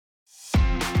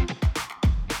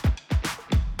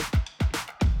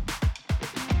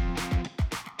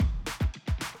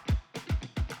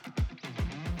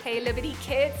Hey Liberty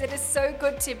kids, it is so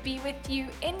good to be with you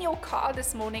in your car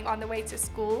this morning on the way to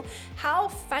school. How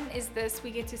fun is this?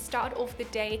 We get to start off the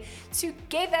day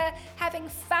together, having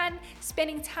fun,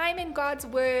 spending time in God's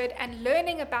Word and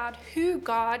learning about who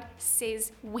God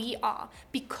says we are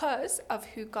because of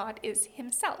who God is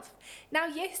Himself. Now,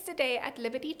 yesterday at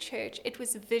Liberty Church, it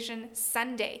was Vision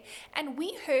Sunday, and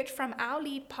we heard from our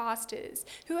lead pastors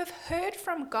who have heard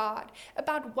from God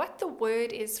about what the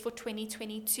Word is for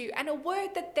 2022, and a word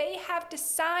that they have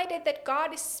decided that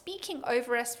God is speaking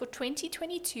over us for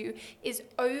 2022 is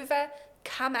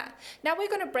overcomer. Now we're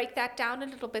going to break that down a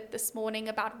little bit this morning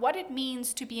about what it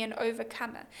means to be an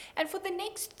overcomer. And for the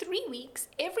next 3 weeks,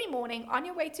 every morning on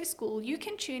your way to school, you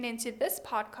can tune into this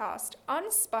podcast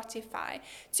on Spotify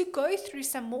to go through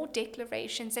some more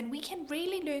declarations, and we can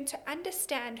really learn to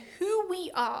understand who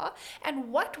we are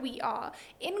and what we are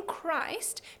in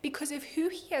Christ because of who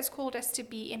He has called us to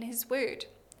be in His Word.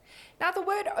 Now, the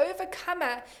word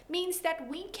overcomer means that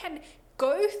we can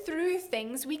go through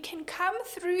things, we can come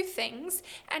through things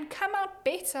and come out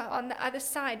better on the other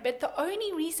side. But the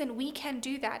only reason we can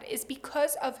do that is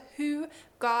because of who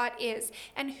God is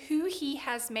and who He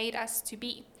has made us to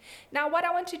be. Now, what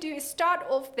I want to do is start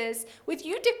off this with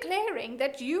you declaring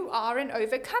that you are an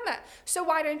overcomer. So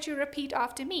why don't you repeat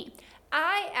after me?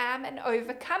 I am an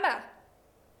overcomer.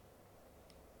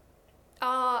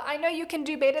 I know you can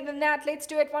do better than that. Let's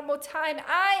do it one more time.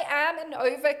 I am an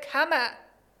overcomer.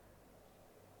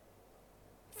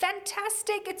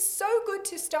 Fantastic. It's so good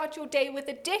to start your day with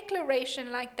a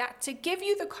declaration like that, to give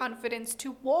you the confidence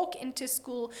to walk into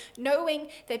school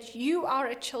knowing that you are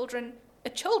that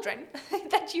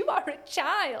you are a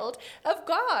child of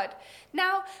God.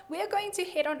 Now, we're going to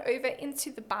head on over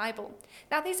into the Bible.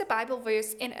 Now, there's a Bible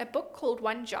verse in a book called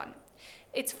 1 John.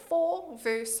 It's 4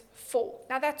 verse 4.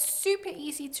 Now, that's super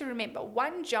easy to remember.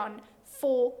 1 John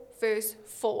 4 verse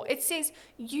 4. It says,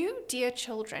 "You, dear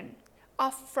children,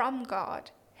 are from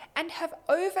God and have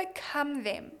overcome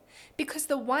them, because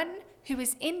the one who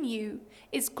is in you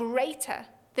is greater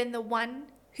than the one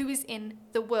who is in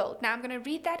the world." Now, I'm going to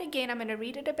read that again. I'm going to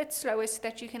read it a bit slower so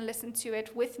that you can listen to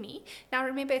it with me. Now,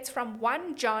 remember, it's from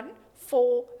 1 John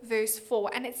 4 verse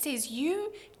 4. And it says,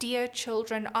 "You, dear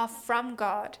children, are from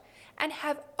God and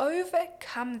have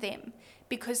overcome them,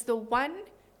 because the one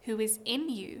who is in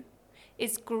you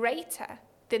is greater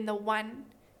than the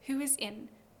one who is in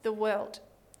the world."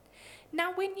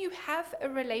 Now, when you have a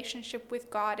relationship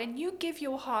with God and you give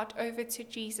your heart over to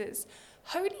Jesus,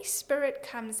 Holy Spirit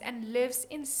comes and lives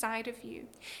inside of you,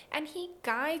 and He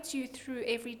guides you through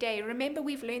every day. Remember,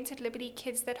 we've learned at Liberty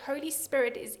Kids that Holy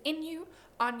Spirit is in you,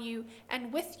 on you,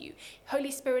 and with you.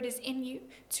 Holy Spirit is in you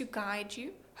to guide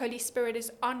you. Holy Spirit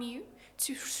is on you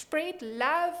to spread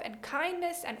love and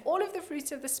kindness and all of the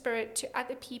fruits of the Spirit to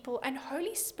other people. And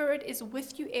Holy Spirit is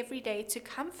with you every day to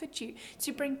comfort you,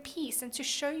 to bring peace, and to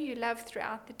show you love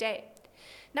throughout the day.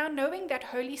 Now, knowing that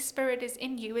Holy Spirit is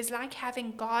in you is like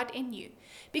having God in you.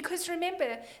 Because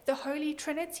remember, the Holy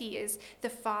Trinity is the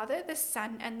Father, the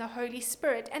Son, and the Holy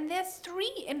Spirit. And they're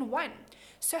three in one.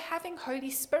 So having Holy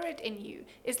Spirit in you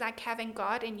is like having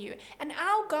God in you. And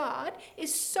our God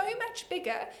is so much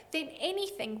bigger than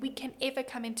anything we can ever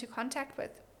come into contact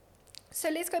with. So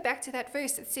let's go back to that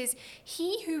verse. It says,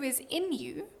 "He who is in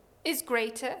you is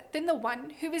greater than the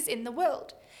one who is in the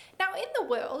world." Now, in the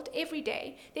world, every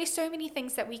day, there's so many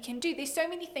things that we can do. There's so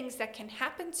many things that can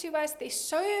happen to us. There's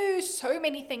so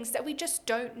many things that we just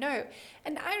don't know.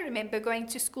 And I remember going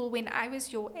to school when I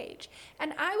was your age,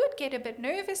 and I would get a bit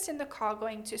nervous in the car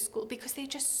going to school because there's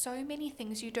just so many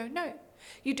things you don't know.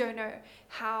 You don't know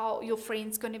how your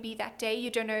friend's going to be that day.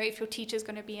 You don't know if your teacher's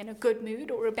going to be in a good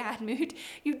mood or a bad mood.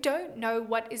 You don't know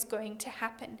what is going to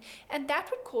happen. And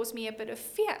that would cause me a bit of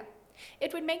fear.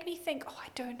 It would make me think, I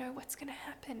don't know what's going to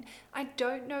happen. I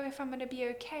don't know if I'm going to be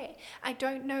okay. I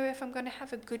don't know if I'm going to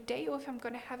have a good day or if I'm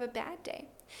going to have a bad day.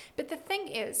 But the thing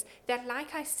is that,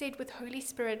 like I said, with Holy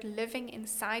Spirit living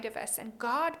inside of us and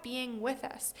God being with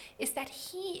us, is that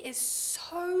He is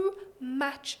so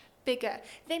much bigger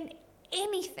than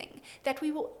anything that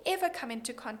we will ever come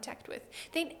into contact with,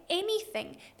 than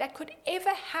anything that could ever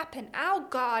happen. Our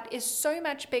God is so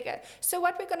much bigger. So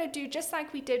what we're going to do, just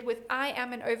like we did with I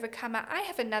am an overcomer, I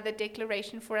have another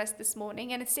declaration for us this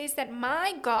morning, and it says that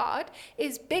my God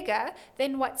is bigger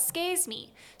than what scares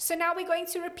me. So now we're going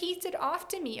to repeat it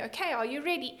after me. Okay, are you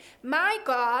ready? My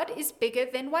God is bigger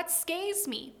than what scares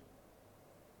me.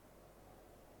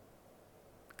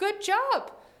 Good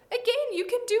job. Again, you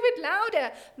can do it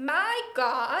louder. My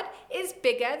God is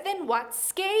bigger than what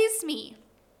scares me.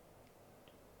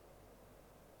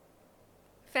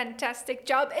 Fantastic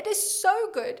job. It is so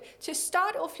good to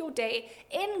start off your day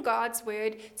in God's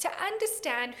word, to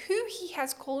understand who he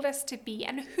has called us to be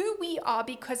and who we are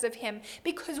because of him.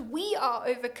 Because we are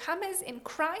overcomers in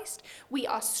Christ. We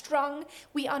are strong.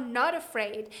 We are not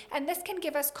afraid. And this can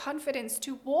give us confidence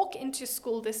to walk into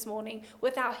school this morning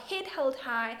with our head held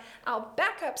high, our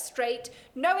back up straight,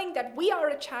 knowing that we are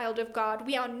a child of God.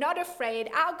 We are not afraid.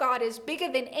 Our God is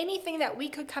bigger than anything that we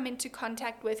could come into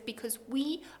contact with, because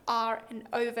we are an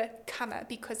overcomer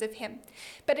because of him.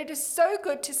 But it is so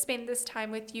good to spend this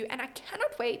time with you, and I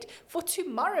cannot wait for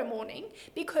tomorrow morning,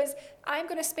 because I'm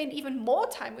going to spend even more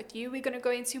time with you. We're going to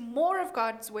go into more of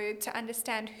God's word to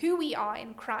understand who we are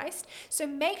in Christ. So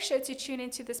make sure to tune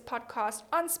into this podcast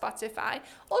on Spotify.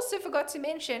 Also forgot to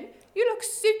mention, you look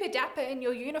super dapper in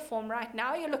your uniform right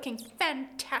now. You're looking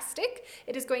fantastic.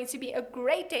 It is going to be a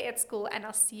great day at school, and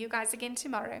I'll see you guys again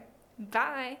tomorrow.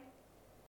 Bye.